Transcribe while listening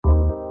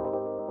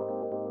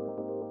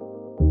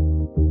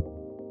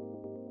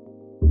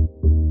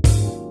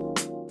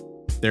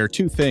There are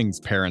two things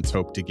parents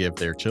hope to give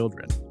their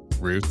children: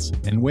 roots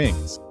and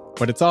wings.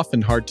 But it's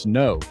often hard to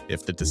know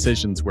if the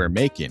decisions we're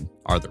making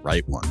are the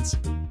right ones,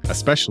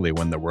 especially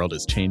when the world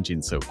is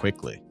changing so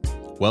quickly.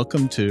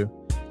 Welcome to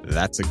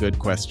That's a Good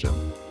Question,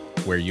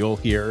 where you'll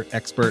hear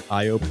expert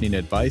eye-opening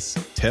advice,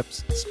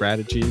 tips,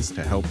 strategies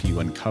to help you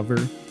uncover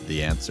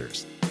the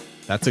answers.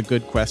 That's a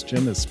Good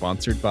Question is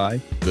sponsored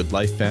by Good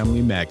Life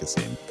Family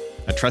Magazine,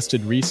 a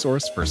trusted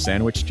resource for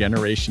sandwich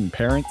generation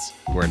parents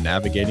who are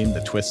navigating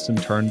the twists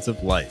and turns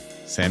of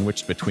life,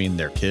 sandwiched between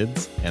their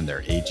kids and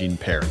their aging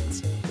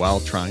parents, while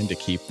trying to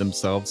keep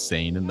themselves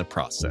sane in the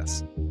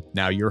process.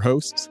 Now your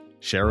hosts,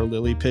 Cheryl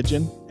Lily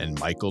Pigeon and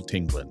Michael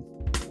Tinglin.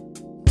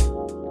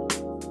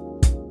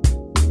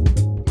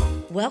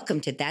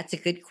 Welcome to That's a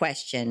Good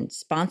Question,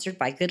 sponsored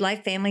by Good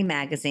Life Family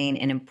Magazine,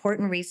 an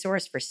important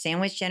resource for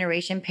sandwich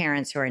generation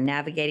parents who are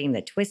navigating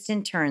the twists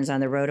and turns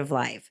on the road of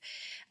life.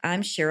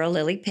 I'm Cheryl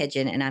Lily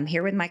Pigeon, and I'm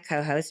here with my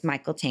co-host,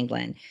 Michael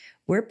Tinglin.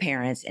 We're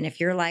parents, and if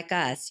you're like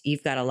us,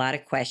 you've got a lot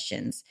of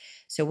questions.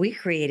 So we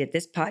created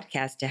this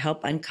podcast to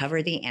help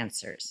uncover the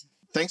answers.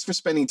 Thanks for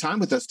spending time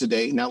with us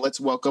today. Now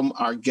let's welcome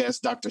our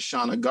guest, Dr.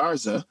 Shawna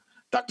Garza.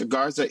 Dr.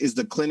 Garza is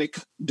the Clinic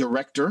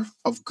Director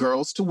of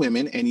Girls to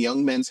Women and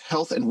Young Men's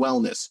Health and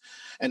Wellness,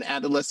 an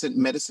adolescent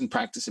medicine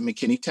practice in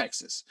McKinney,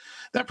 Texas,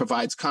 that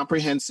provides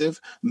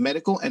comprehensive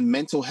medical and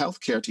mental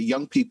health care to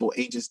young people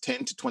ages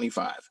 10 to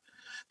 25.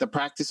 The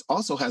practice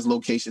also has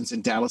locations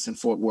in Dallas and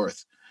Fort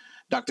Worth.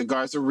 Dr.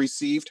 Garza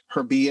received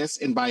her BS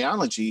in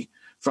biology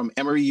from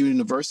Emory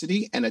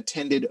University and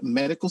attended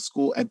medical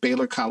school at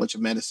Baylor College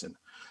of Medicine.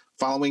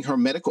 Following her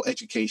medical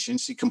education,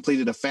 she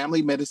completed a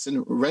family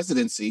medicine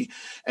residency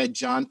at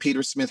John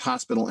Peter Smith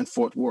Hospital in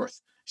Fort Worth.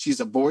 She's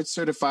a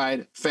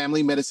board-certified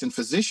family medicine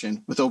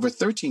physician with over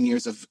 13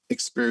 years of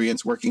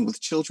experience working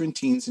with children,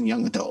 teens, and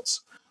young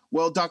adults.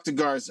 Well, Dr.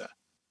 Garza,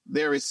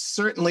 there is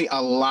certainly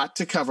a lot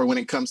to cover when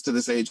it comes to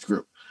this age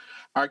group.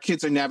 Our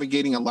kids are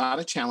navigating a lot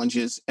of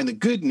challenges, and the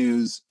good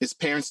news is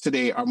parents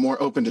today are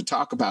more open to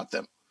talk about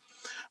them,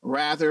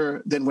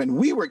 rather than when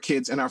we were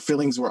kids and our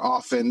feelings were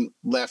often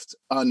left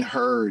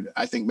unheard.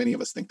 I think many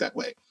of us think that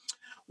way.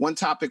 One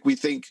topic we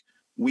think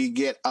we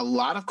get a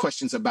lot of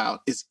questions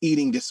about is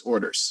eating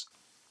disorders.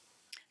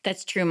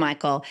 That's true,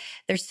 Michael.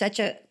 There's such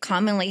a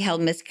commonly held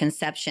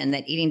misconception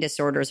that eating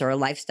disorders are a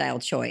lifestyle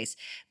choice,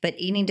 but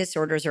eating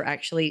disorders are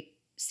actually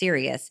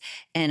serious.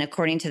 And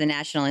according to the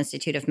National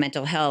Institute of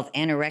Mental Health,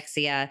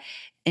 anorexia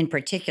in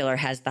particular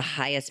has the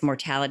highest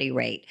mortality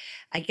rate.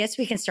 I guess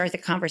we can start the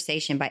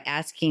conversation by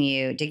asking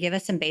you to give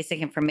us some basic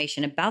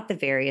information about the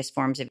various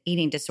forms of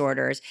eating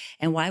disorders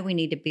and why we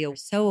need to be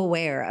so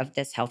aware of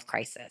this health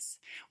crisis.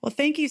 Well,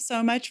 thank you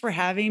so much for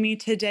having me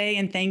today,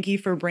 and thank you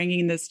for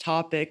bringing this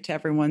topic to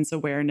everyone's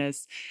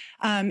awareness.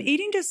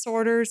 Eating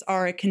disorders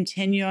are a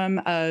continuum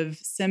of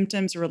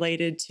symptoms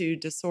related to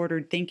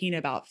disordered thinking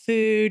about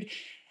food,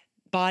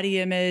 body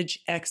image,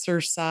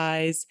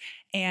 exercise,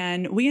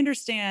 and we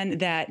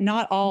understand that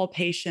not all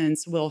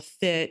patients will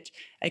fit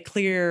a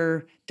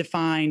clear,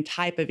 defined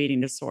type of eating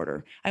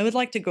disorder. I would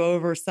like to go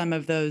over some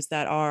of those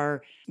that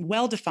are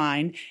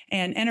well-defined,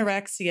 and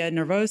anorexia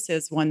nervosa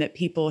is one that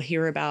people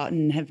hear about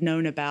and have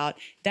known about.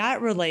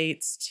 That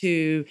relates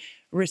to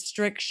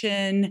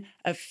restriction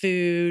of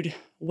food,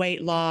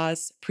 weight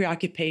loss,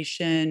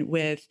 preoccupation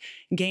with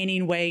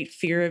gaining weight,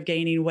 fear of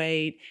gaining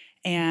weight,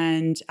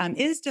 and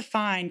is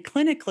defined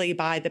clinically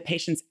by the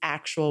patient's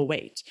actual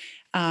weight.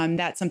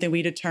 That's something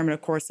we determine,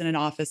 of course, in an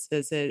office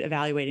visit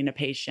evaluating a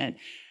patient.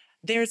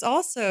 There's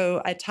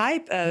also a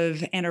type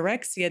of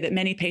anorexia that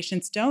many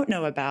patients don't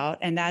know about,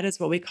 and that is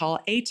what we call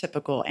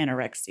atypical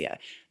anorexia.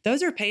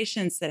 Those are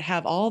patients that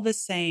have all the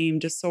same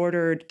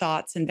disordered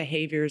thoughts and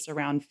behaviors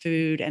around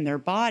food and their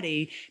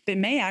body, but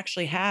may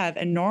actually have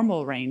a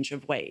normal range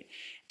of weight.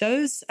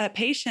 Those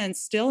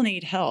patients still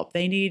need help.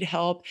 They need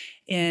help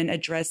in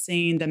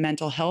addressing the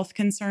mental health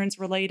concerns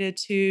related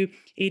to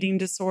eating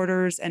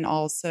disorders and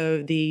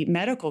also the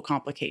medical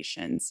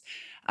complications.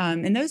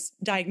 And those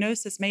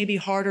diagnoses may be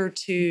harder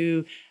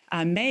to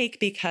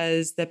make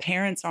because the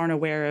parents aren't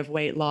aware of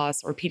weight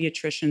loss or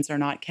pediatricians are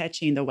not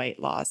catching the weight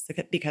loss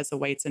because the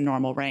weight's in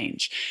normal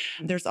range.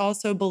 There's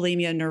also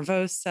bulimia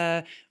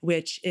nervosa,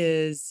 which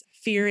is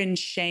fear and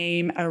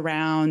shame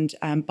around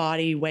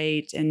body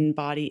weight and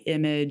body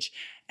image,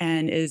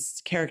 and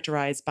is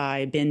characterized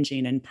by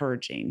binging and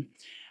purging.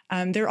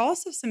 There are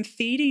also some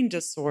feeding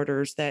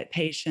disorders that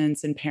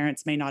patients and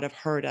parents may not have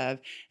heard of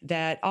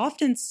that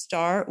often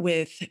start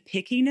with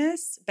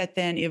pickiness, but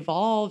then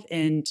evolve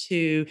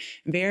into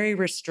very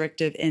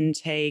restrictive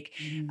intake.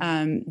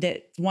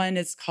 That one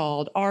is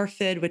called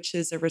ARFID, which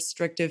is a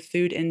restrictive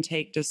food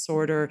intake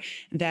disorder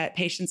that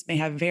patients may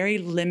have very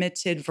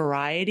limited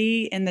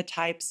variety in the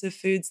types of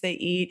foods they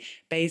eat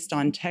based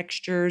on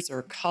textures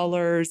or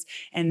colors,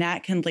 and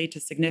that can lead to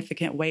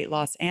significant weight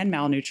loss and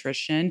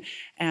malnutrition,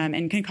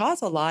 and can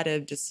cause a lot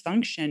of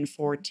dysfunction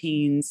for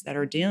teens that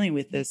are dealing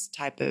with this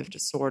type of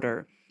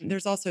disorder.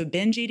 There's also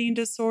binge eating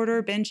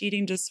disorder. Binge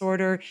eating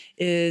disorder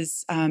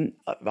is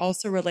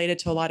also related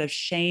to a lot of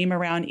shame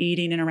around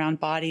eating and around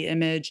body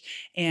image,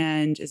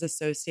 and is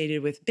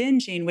associated with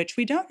binging, which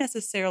we don't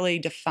necessarily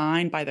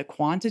define by the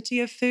quantity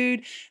of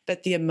food,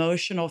 but the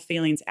emotional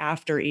feelings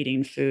after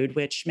eating food,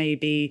 which may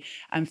be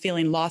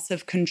feeling loss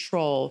of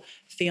control,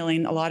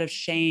 feeling a lot of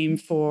shame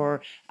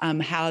for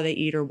how they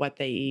eat or what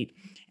they eat.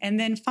 And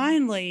then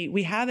finally,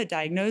 we have a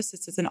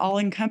diagnosis. It's an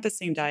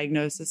all-encompassing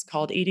diagnosis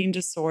called eating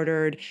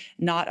disordered,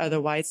 not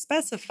otherwise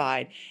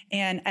specified.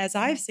 And as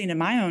I've seen in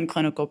my own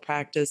clinical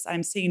practice,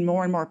 I'm seeing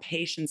more and more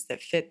patients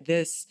that fit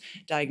this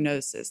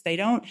diagnosis. They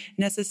don't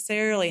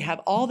necessarily have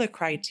all the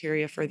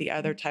criteria for the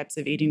other types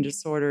of eating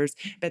disorders,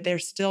 but they're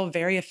still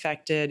very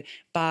affected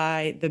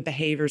by the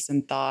behaviors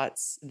and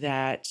thoughts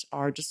that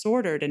are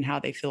disordered and how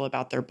they feel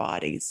about their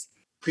bodies.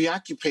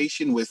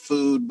 Preoccupation with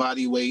food,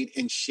 body weight,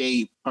 and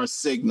shape are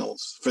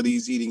signals for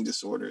these eating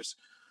disorders.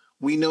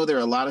 We know there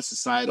are a lot of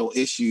societal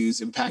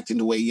issues impacting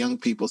the way young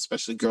people,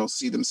 especially girls,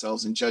 see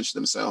themselves and judge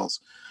themselves.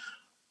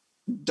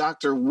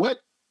 Doctor, what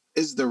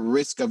is the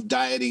risk of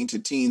dieting to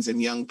teens and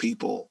young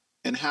people?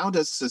 And how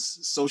does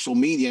social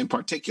media in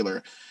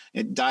particular,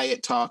 and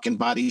diet talk and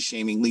body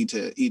shaming lead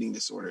to eating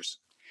disorders?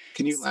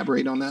 Can you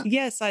elaborate on that?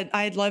 Yes,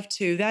 I'd love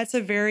to. That's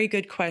a very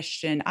good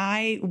question.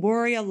 I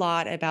worry a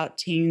lot about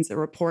teens that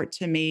report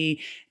to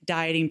me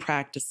dieting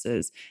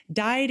practices.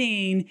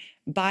 Dieting,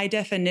 by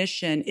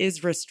definition,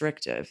 is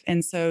restrictive.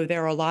 And so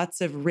there are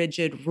lots of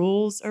rigid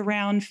rules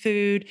around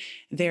food.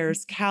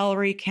 There's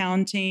calorie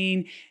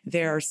counting,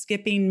 there are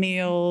skipping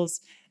meals.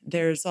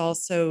 There's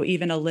also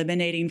even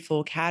eliminating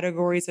full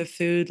categories of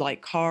food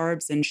like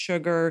carbs and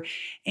sugar.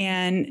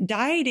 And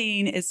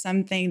dieting is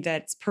something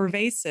that's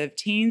pervasive.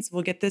 Teens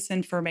will get this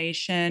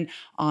information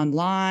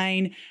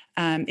online.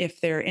 If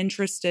they're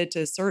interested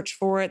to search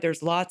for it,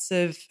 there's lots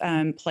of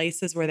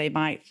places where they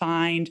might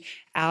find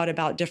out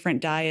about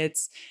different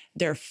diets.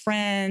 Their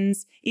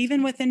friends,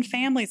 even within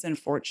families,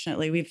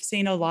 unfortunately. We've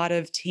seen a lot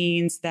of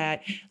teens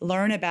that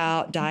learn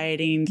about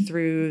dieting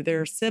through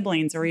their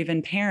siblings or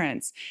even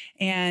parents.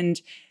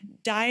 And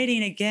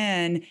dieting,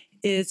 again,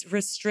 is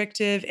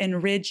restrictive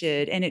and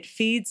rigid, and it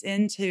feeds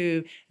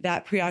into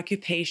that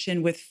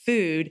preoccupation with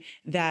food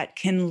that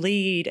can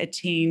lead a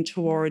teen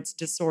towards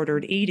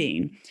disordered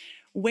eating.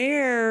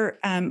 Where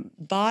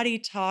body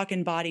talk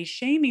and body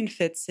shaming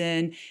fits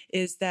in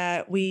is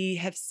that we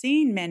have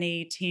seen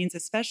many teens,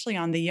 especially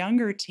on the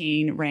younger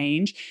teen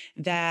range,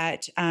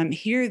 that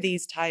hear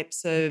these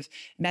types of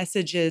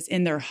messages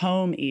in their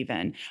home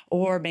even,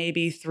 or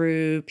maybe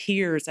through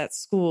peers at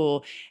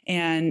school.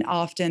 And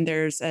often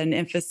there's an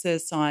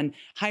emphasis on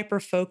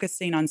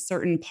hyper-focusing on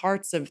certain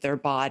parts of their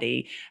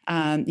body,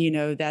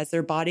 as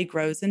their body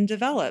grows and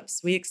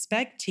develops. We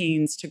expect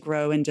teens to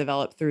grow and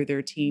develop through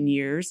their teen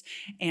years,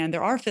 and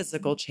there are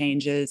physical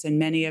changes, and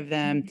many of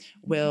them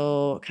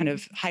will kind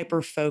of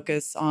hyper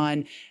focus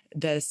on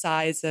the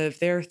size of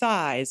their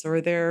thighs or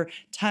their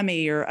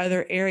tummy or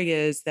other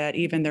areas that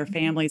even their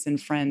families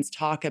and friends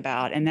talk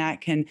about. And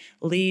that can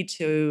lead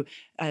to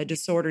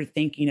disordered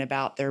thinking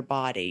about their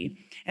body.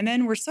 And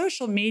then where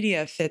social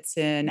media fits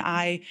in,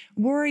 I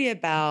worry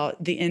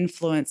about the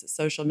influence that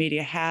social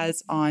media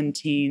has on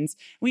teens.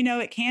 We know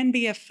it can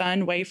be a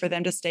fun way for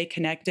them to stay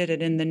connected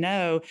and in the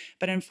know,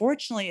 but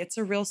unfortunately, it's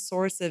a real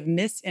source of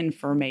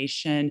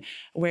misinformation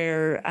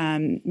where,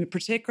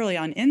 particularly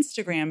on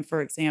Instagram,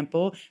 for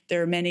example,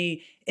 there are many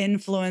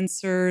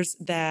influencers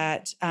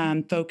that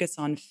focus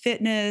on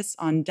fitness,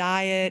 on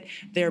diet,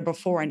 their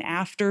before and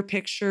after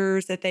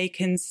pictures that they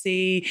can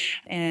see.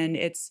 And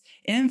it's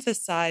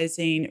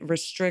emphasizing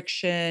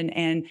restriction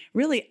and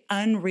really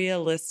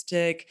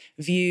unrealistic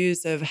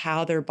views of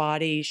how their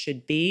body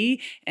should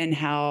be and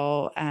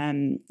how,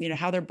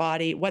 how their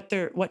body, what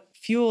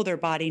fuel their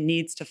body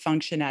needs to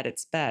function at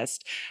its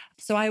best.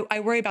 So I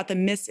worry about the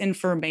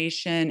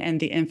misinformation and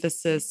the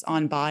emphasis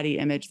on body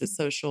image that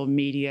social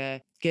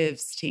media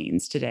gives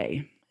teens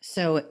today.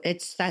 So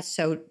that's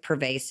so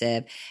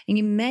pervasive. And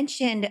you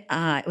mentioned,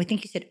 I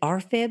think you said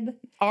ARFID?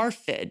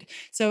 ARFID.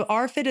 So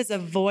ARFID is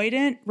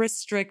avoidant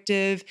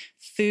restrictive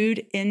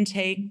food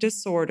intake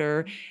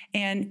disorder.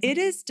 And it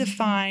is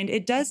defined,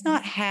 it does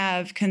not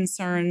have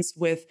concerns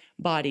with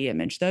body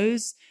image.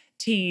 Those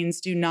teens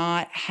do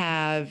not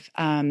have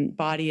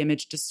body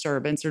image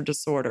disturbance or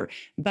disorder,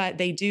 but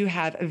they do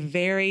have a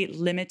very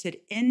limited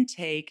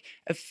intake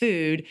of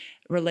food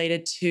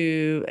related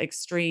to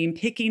extreme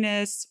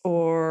pickiness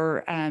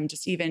or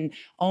just even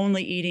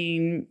only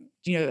eating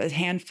a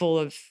handful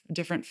of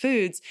different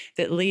foods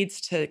that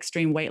leads to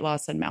extreme weight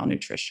loss and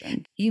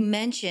malnutrition. You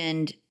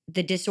mentioned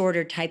the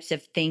disordered types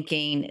of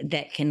thinking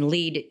that can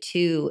lead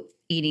to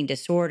eating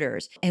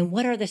disorders. And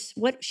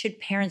what should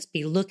parents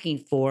be looking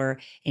for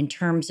in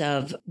terms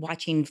of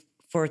watching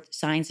for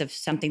signs of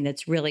something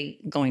that's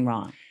really going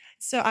wrong?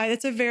 So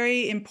that's a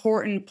very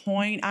important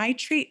point. I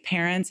treat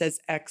parents as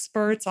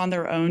experts on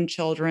their own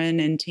children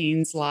and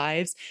teens'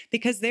 lives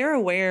because they're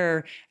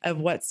aware of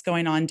what's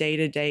going on day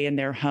to day in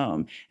their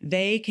home.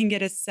 They can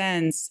get a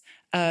sense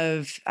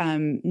of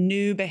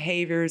new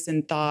behaviors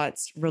and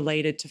thoughts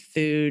related to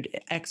food,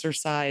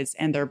 exercise,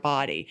 and their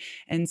body.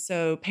 And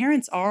so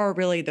parents are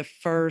really the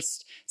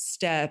first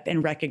step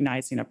in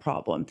recognizing a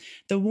problem.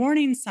 The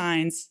warning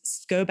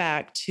signs go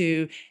back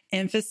to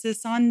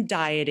emphasis on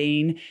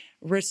dieting,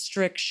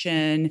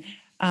 restriction,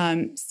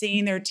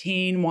 seeing their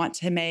teen want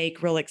to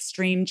make real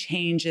extreme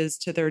changes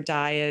to their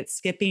diet,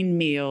 skipping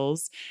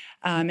meals.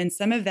 And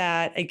some of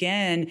that,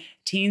 again,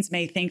 teens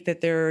may think that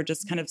they're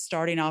just kind of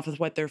starting off with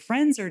what their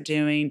friends are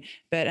doing,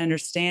 but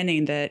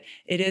understanding that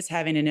it is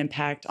having an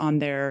impact on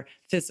their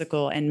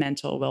physical and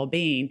mental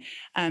well-being.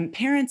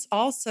 Parents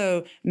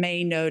also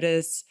may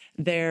notice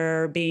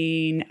there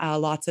being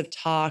lots of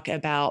talk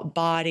about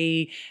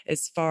body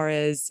as far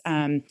as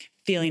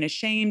feeling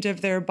ashamed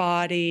of their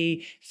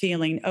body,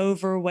 feeling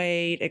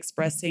overweight,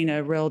 expressing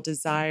a real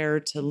desire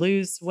to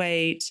lose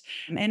weight,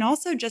 and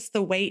also just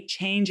the weight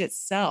change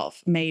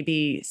itself may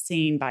be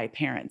seen by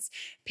parents.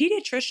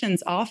 Pediatricians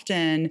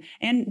often,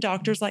 and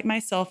doctors like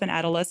myself in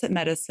adolescent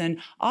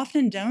medicine,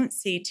 often don't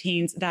see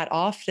teens that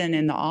often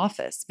in the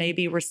office.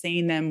 Maybe we're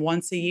seeing them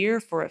once a year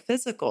for a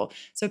physical.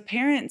 So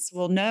parents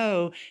will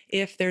know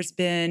if there's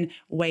been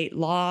weight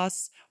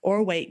loss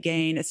or weight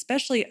gain,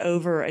 especially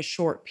over a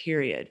short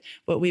period.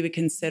 What we would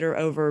consider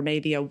over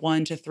maybe a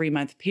 1 to 3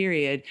 month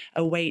period,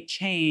 a weight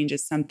change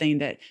is something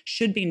that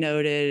should be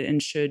noted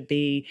and should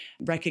be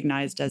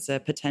recognized as a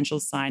potential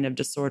sign of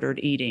disordered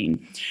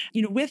eating.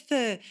 With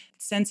the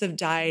sense of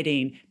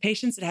dieting,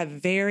 patients that have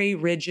very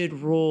rigid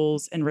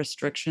rules and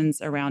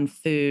restrictions around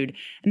food,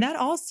 and that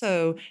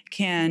also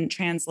can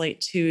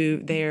translate to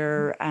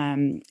their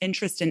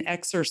interest in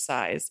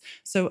exercise.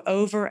 So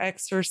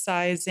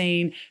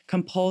over-exercising,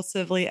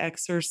 compulsively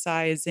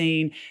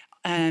exercising,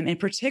 and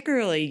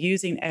particularly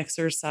using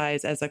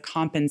exercise as a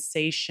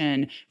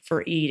compensation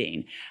for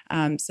eating.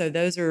 So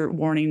those are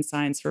warning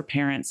signs for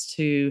parents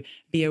to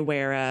be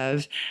aware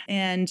of.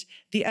 And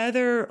the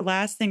other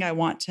last thing I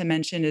want to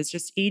mention is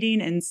just eating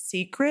in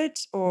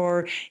secret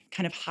or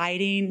kind of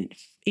hiding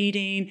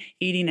eating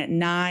at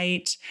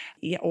night,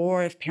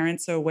 or if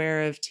parents are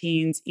aware of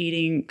teens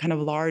eating kind of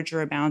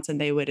larger amounts than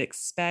they would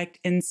expect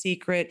in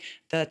secret,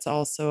 that's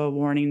also a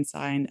warning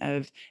sign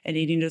of an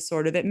eating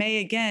disorder that may,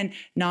 again,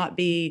 not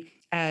be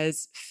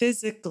as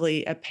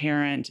physically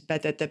apparent,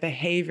 but that the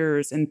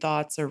behaviors and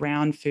thoughts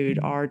around food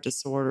are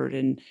disordered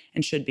and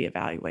should be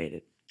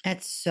evaluated.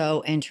 That's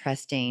so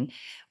interesting.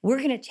 We're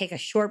going to take a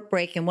short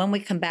break, and when we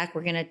come back,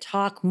 we're going to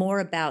talk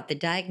more about the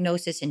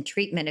diagnosis and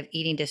treatment of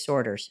eating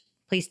disorders.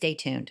 Please stay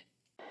tuned.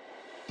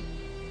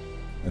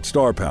 At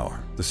Star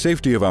Power, the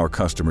safety of our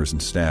customers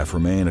and staff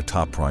remain a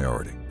top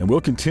priority, and we'll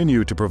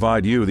continue to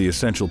provide you the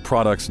essential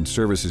products and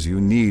services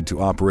you need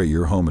to operate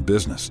your home and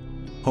business.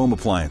 Home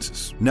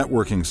appliances,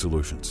 networking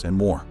solutions, and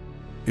more.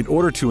 In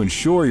order to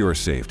ensure your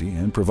safety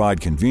and provide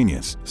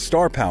convenience,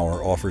 Star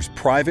Power offers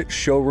private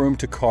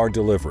showroom-to-car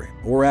delivery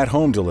or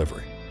at-home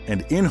delivery,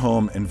 and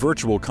in-home and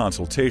virtual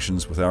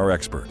consultations with our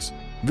experts.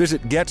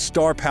 Visit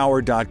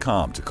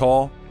GetStarPower.com to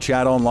call,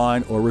 chat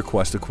online, or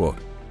request a quote.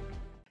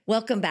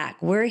 Welcome back.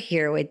 We're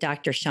here with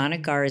Dr.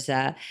 Shawna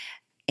Garza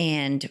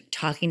and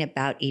talking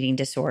about eating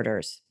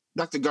disorders.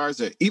 Dr.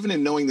 Garza, even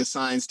in knowing the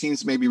signs,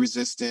 teens may be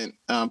resistant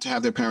to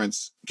have their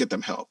parents get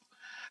them help.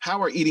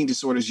 How are eating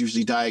disorders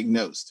usually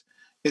diagnosed?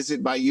 Is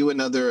it by you and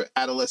other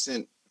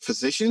adolescent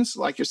physicians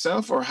like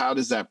yourself, or how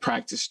does that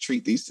practice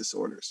treat these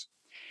disorders?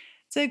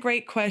 It's a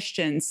great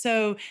question.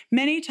 So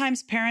many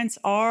times parents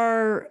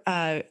are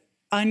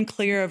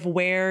unclear of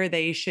where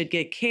they should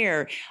get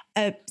care.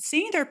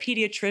 Seeing their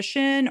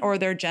pediatrician or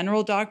their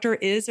general doctor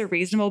is a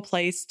reasonable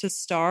place to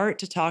start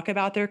to talk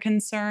about their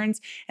concerns.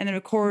 And then,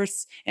 of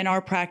course, in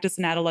our practice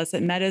in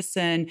adolescent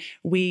medicine,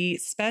 we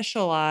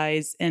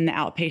specialize in the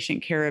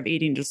outpatient care of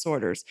eating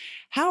disorders.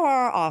 How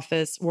our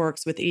office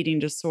works with eating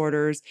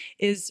disorders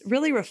is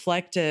really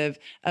reflective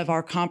of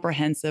our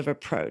comprehensive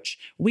approach.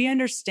 We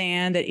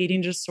understand that eating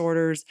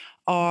disorders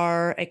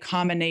are a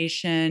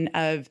combination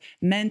of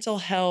mental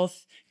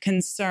health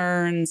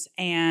concerns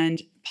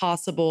and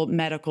possible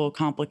medical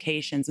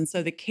complications. And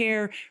so the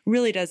care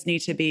really does need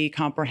to be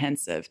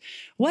comprehensive.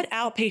 What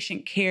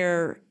outpatient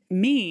care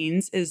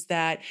means is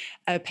that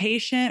a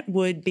patient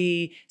would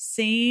be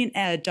seeing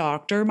a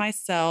doctor,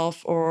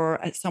 myself, or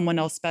someone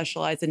else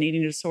specialized in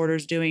eating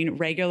disorders doing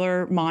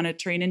regular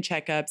monitoring and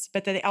checkups,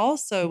 but they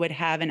also would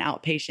have an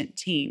outpatient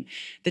team.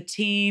 The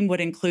team would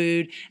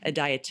include a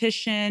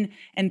dietitian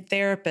and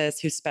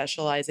therapists who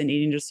specialize in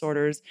eating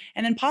disorders,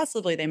 and then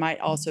possibly they might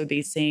also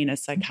be seeing a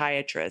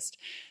psychiatrist.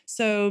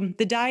 So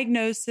the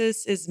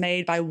diagnosis is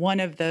made by one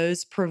of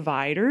those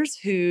providers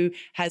who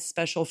has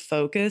special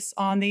focus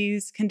on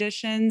these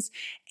conditions.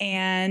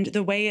 And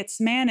the way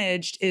it's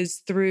managed is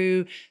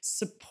through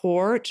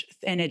support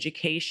and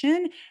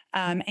education,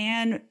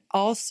 and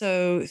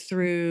also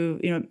through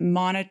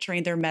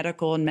monitoring their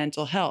medical and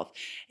mental health.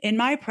 In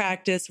my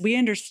practice, we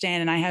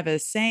understand, and I have a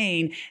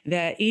saying,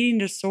 that eating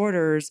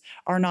disorders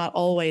are not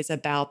always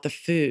about the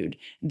food,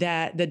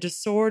 that the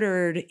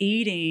disordered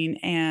eating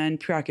and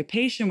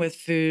preoccupation with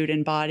food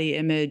and body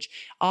image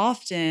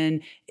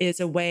often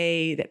is a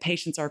way that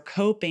patients are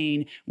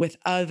coping with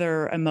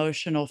other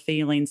emotional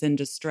feelings and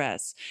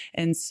distress.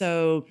 And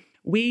so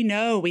we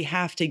know we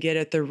have to get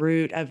at the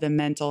root of the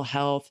mental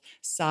health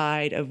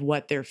side of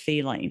what they're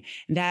feeling.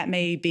 That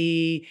may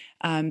be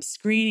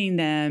screening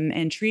them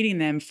and treating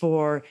them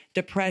for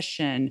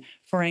depression,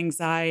 for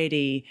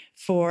anxiety,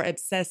 for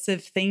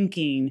obsessive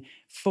thinking,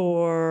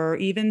 for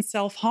even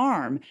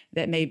self-harm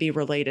that may be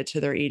related to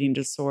their eating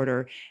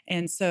disorder.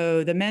 And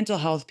so the mental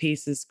health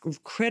piece is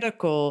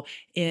critical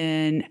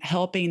in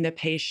helping the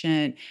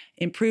patient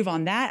improve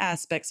on that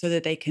aspect so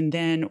that they can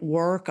then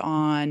work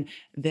on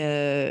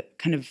the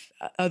kind of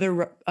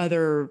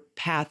other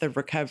path of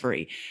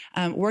recovery.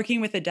 Working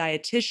with a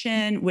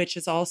dietitian, which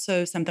is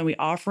also something we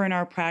offer in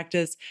our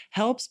practice,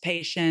 helps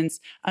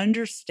patients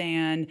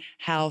understand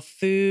how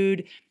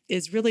food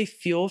is really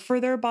fuel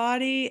for their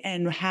body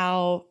and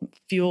how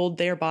fueled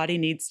their body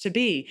needs to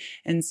be.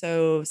 And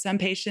so some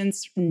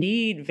patients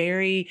need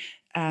very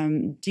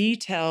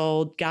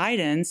detailed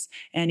guidance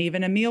and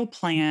even a meal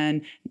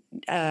plan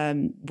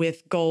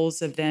with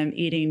goals of them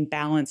eating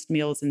balanced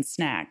meals and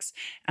snacks.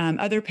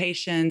 Other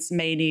patients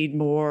may need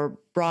more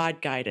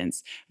broad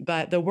guidance,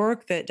 but the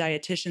work that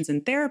dietitians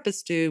and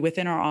therapists do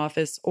within our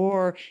office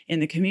or in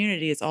the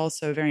community is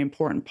also a very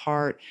important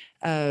part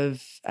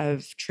of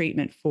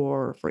treatment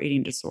for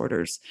eating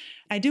disorders.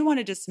 I do want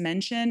to just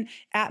mention,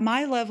 at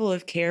my level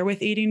of care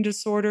with eating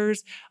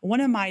disorders,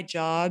 one of my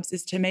jobs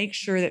is to make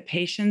sure that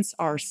patients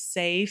are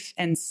safe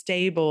and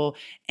stable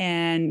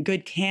and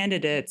good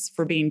candidates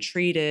for being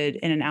treated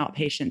in an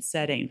outpatient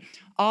setting.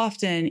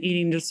 Often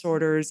eating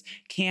disorders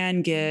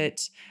can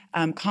get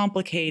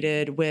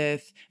complicated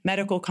with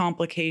medical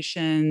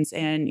complications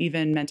and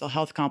even mental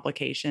health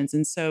complications.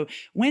 And so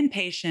when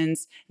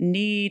patients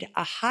need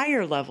a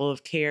higher level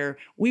of care,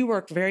 we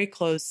work very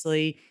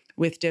closely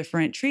with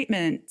different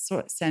treatment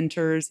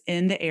centers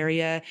in the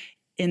area,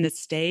 in the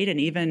state, and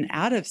even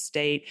out of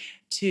state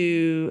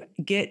to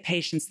get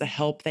patients the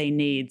help they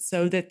need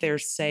so that they're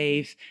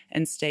safe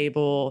and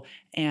stable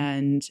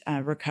and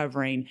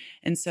recovering.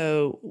 And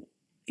so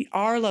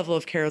our level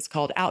of care is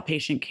called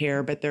outpatient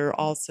care, but there are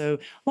also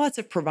lots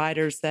of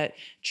providers that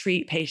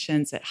treat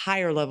patients at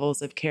higher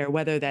levels of care,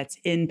 whether that's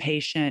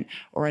inpatient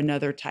or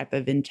another type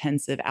of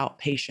intensive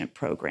outpatient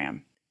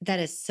program. That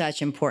is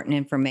such important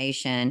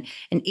information.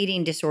 And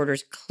eating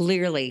disorders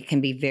clearly can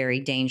be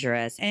very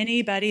dangerous.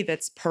 Anybody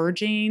that's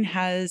purging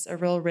has a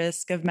real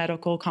risk of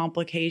medical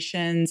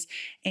complications.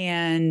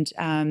 And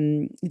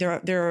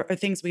there are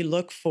things we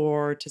look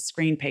for to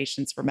screen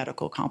patients for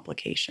medical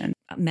complication.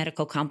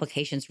 Medical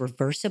complications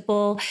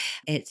reversible?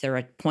 Is there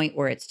a point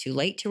where it's too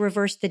late to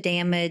reverse the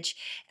damage?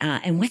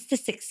 And what's the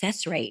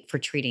success rate for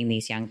treating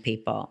these young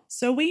people?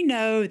 So we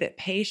know that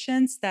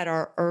patients that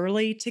are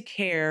early to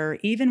care,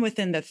 even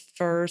within the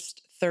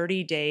first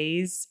 30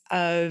 days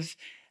of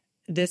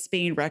this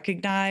being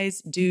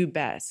recognized, do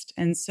best.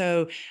 And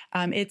so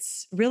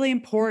it's really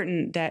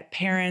important that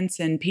parents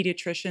and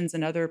pediatricians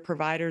and other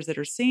providers that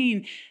are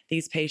seeing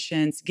these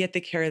patients get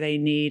the care they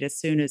need as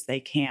soon as they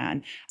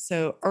can.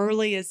 So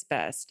early is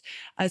best.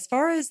 As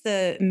far as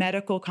the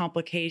medical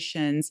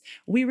complications,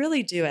 we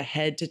really do a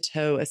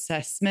head-to-toe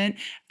assessment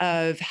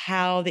of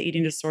how the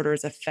eating disorder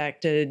is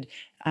affected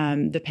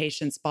the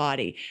patient's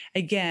body.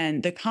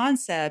 Again, the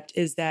concept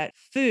is that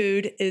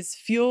food is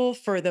fuel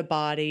for the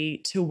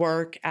body to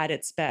work at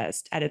its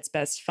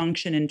best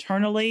function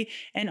internally,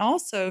 and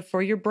also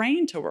for your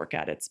brain to work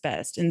at its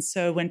best. And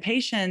so when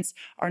patients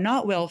are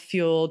not well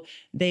fueled,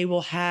 they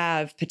will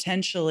have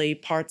potentially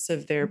parts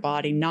of their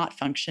body not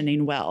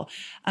functioning well.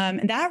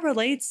 And that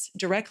relates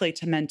directly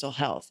to mental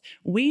health.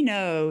 We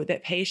know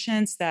that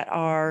patients that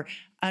are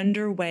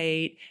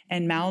underweight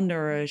and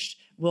malnourished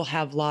will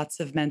have lots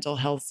of mental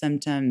health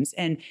symptoms.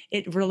 And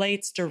it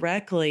relates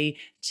directly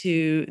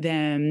to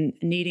them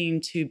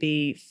needing to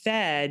be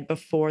fed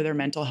before their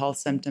mental health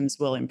symptoms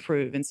will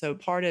improve. And so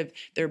part of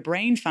their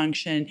brain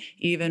function,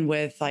 even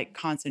with like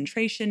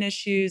concentration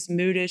issues,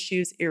 mood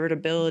issues,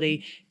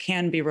 irritability,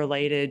 can be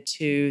related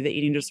to the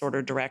eating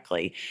disorder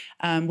directly.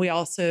 We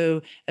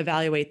also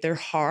evaluate their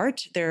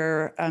heart.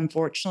 There,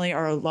 unfortunately,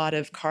 are a lot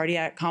of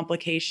cardiac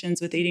complications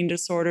with eating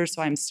disorders.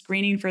 So I'm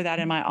screening for that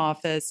in my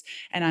office,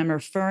 and I'm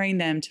referring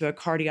them to a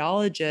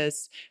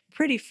cardiologist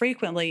pretty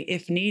frequently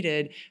if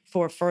needed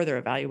for further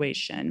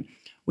evaluation.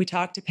 We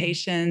talk to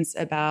patients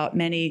about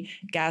many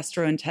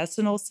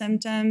gastrointestinal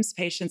symptoms.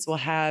 Patients will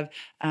have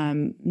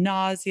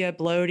nausea,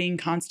 bloating,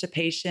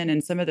 constipation,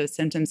 and some of those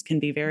symptoms can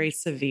be very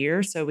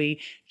severe. So we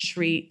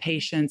treat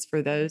patients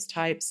for those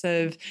types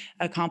of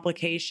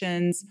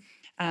complications.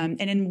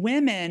 And in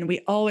women, we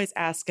always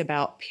ask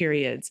about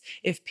periods.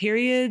 If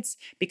periods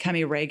become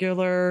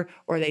irregular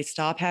or they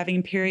stop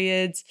having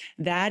periods,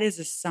 that is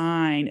a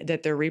sign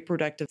that their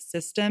reproductive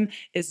system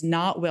is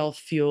not well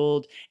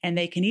fueled, and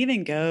they can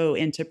even go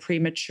into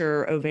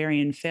premature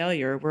ovarian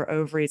failure where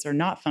ovaries are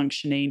not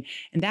functioning,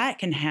 and that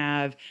can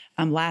have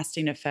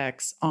lasting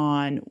effects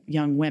on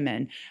young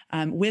women.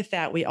 With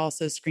that, we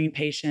also screen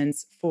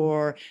patients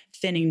for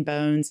thinning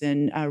bones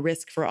and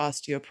risk for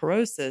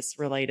osteoporosis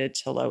related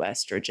to low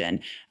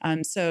estrogen.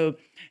 So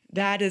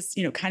that is,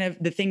 kind of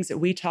the things that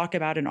we talk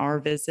about in our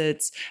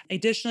visits.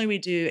 Additionally, we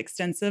do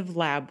extensive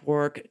lab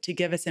work to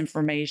give us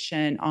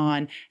information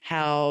on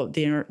how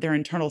their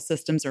internal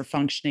systems are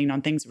functioning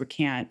on things we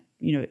can't,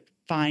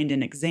 find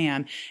an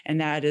exam, and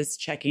that is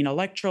checking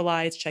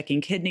electrolytes, checking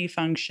kidney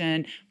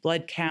function,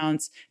 blood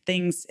counts,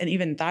 things, and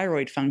even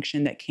thyroid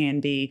function that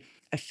can be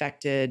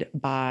affected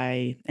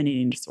by an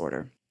eating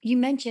disorder. You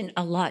mentioned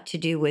a lot to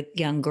do with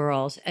young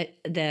girls,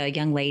 the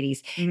young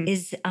ladies. Mm-hmm.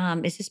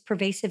 Is this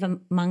pervasive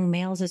among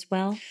males as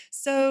well?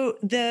 So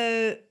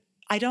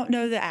I don't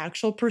know the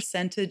actual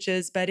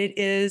percentages, but it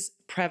is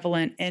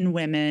prevalent in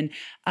women.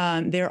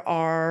 There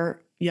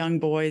are young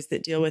boys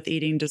that deal with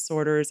eating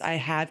disorders. I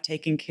have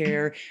taken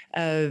care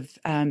of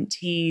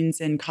teens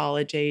and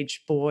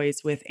college-age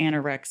boys with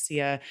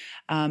anorexia.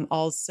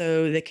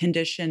 Also, the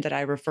condition that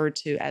I refer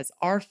to as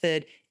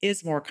ARFID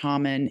is more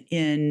common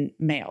in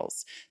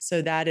males.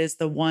 So that is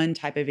the one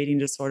type of eating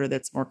disorder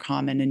that's more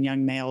common in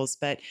young males.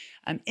 But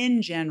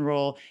in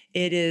general,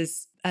 it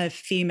is a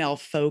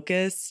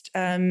female-focused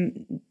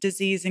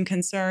disease and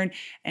concern,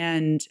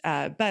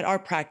 but our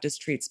practice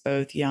treats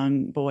both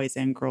young boys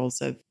and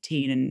girls of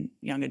teen and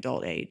young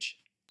adult age.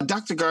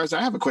 Dr. Garza,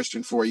 I have a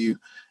question for you.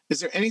 Is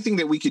there anything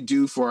that we could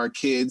do for our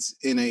kids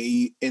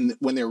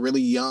when they're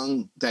really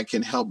young that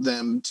can help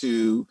them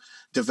to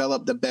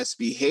develop the best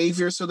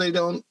behavior so they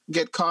don't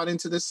get caught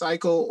into this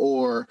cycle,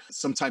 or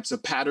some types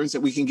of patterns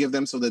that we can give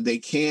them so that they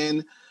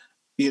can?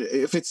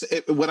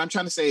 What I'm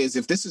trying to say is,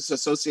 if this is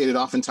associated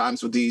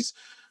oftentimes with these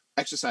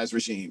exercise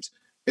regimes,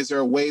 is there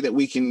a way that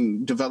we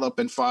can develop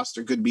and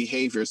foster good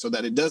behavior so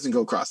that it doesn't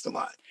go across the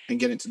line and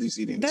get into these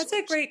eating disorders?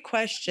 That's a great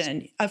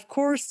question. Of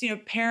course,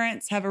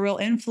 parents have a real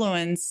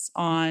influence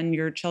on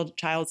your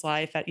child's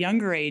life at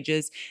younger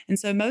ages. And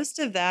so most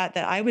of that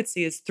I would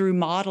see is through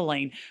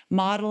modeling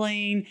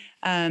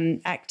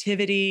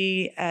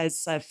activity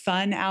as a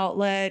fun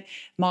outlet,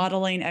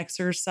 modeling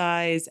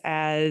exercise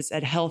as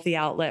a healthy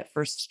outlet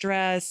for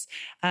stress,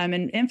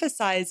 and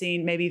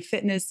emphasizing maybe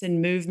fitness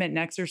and movement and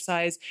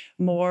exercise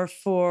more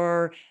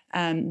for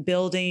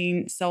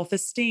building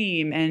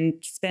self-esteem and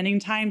spending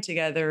time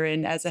together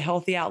and as a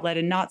healthy outlet,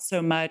 and not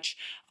so much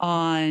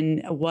on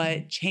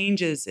what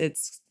changes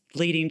it's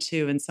leading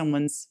to in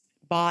someone's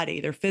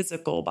body, their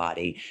physical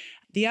body.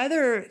 The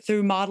other,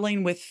 through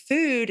modeling with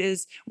food,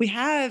 is we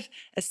have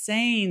a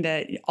saying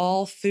that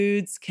all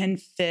foods can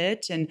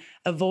fit, and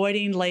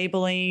avoiding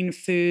labeling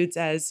foods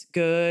as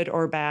good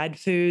or bad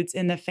foods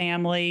in the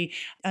family,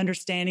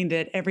 understanding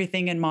that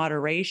everything in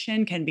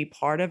moderation can be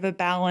part of a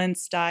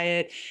balanced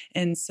diet.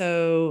 And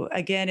so,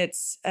 again,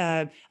 it's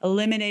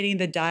eliminating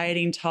the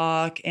dieting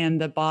talk and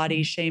the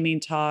body shaming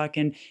talk,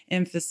 and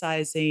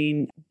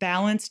emphasizing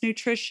balanced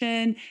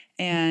nutrition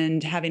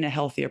and having a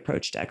healthy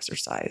approach to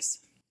exercise.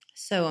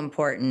 So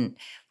important.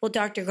 Well,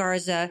 Dr.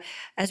 Garza,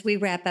 as we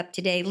wrap up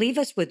today, leave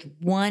us with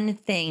one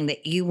thing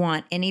that you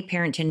want any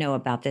parent to know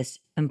about this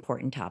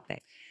important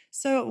topic.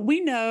 So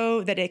we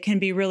know that it can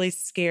be really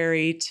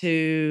scary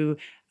to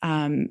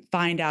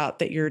find out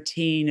that your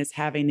teen is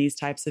having these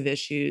types of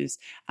issues.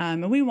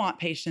 And we want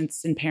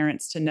patients and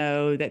parents to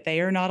know that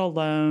they are not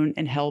alone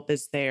and help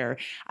is there.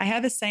 I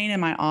have a saying in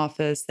my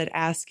office that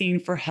asking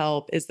for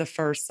help is the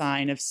first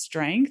sign of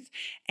strength,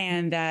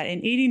 and that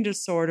in eating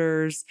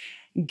disorders,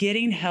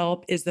 getting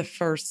help is the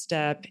first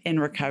step in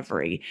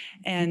recovery.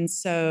 And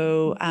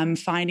so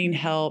finding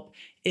help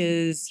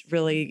is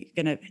really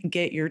going to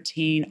get your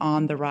teen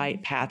on the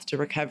right path to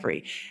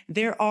recovery.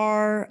 There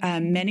are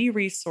many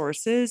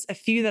resources. A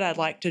few that I'd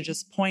like to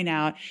just point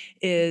out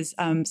is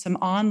some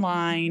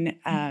online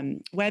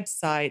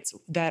websites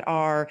that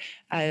are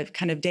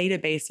kind of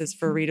databases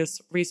for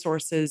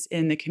resources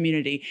in the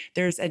community.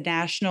 There's a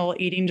National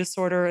Eating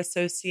Disorder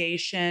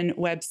Association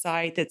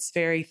website that's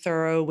very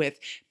thorough with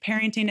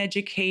parenting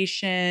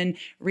education,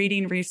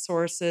 reading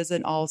resources,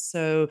 and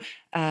also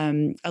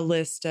a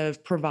list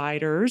of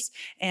providers.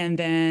 And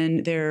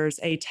then there's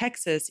a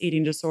Texas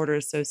Eating Disorder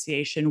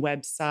Association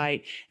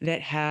website that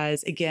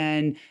has,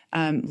 again,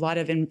 a lot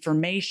of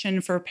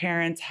information for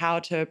parents, how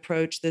to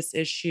approach this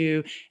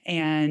issue,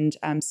 and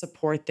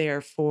support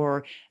there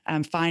for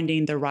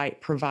finding the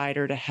right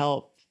provider to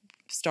help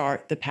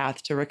start the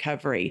path to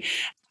recovery.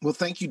 Well,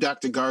 thank you,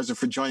 Dr. Garza,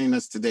 for joining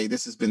us today.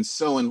 This has been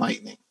so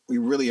enlightening. We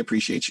really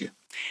appreciate you.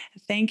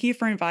 Thank you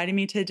for inviting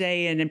me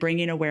today and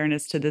bringing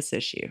awareness to this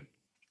issue.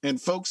 And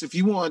folks, if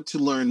you want to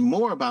learn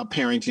more about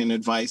parenting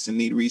advice and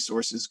need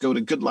resources, go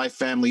to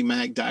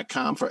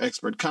goodlifefamilymag.com for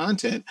expert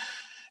content.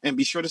 And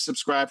be sure to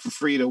subscribe for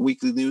free to a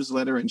weekly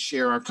newsletter and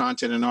share our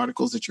content and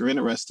articles that you're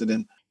interested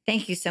in.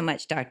 Thank you so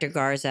much, Dr.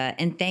 Garza,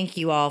 and thank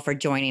you all for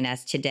joining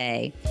us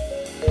today.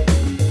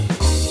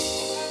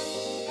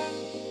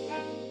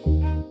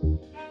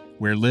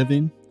 We're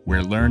living,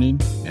 we're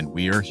learning, and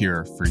we are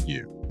here for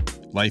you.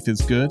 Life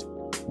is good.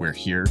 We're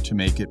here to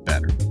make it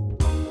better.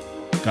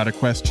 Got a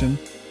question?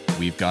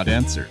 We've got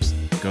answers.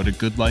 Go to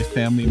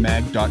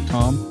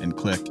goodlifefamilymag.com and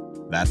click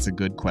That's a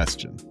Good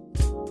Question.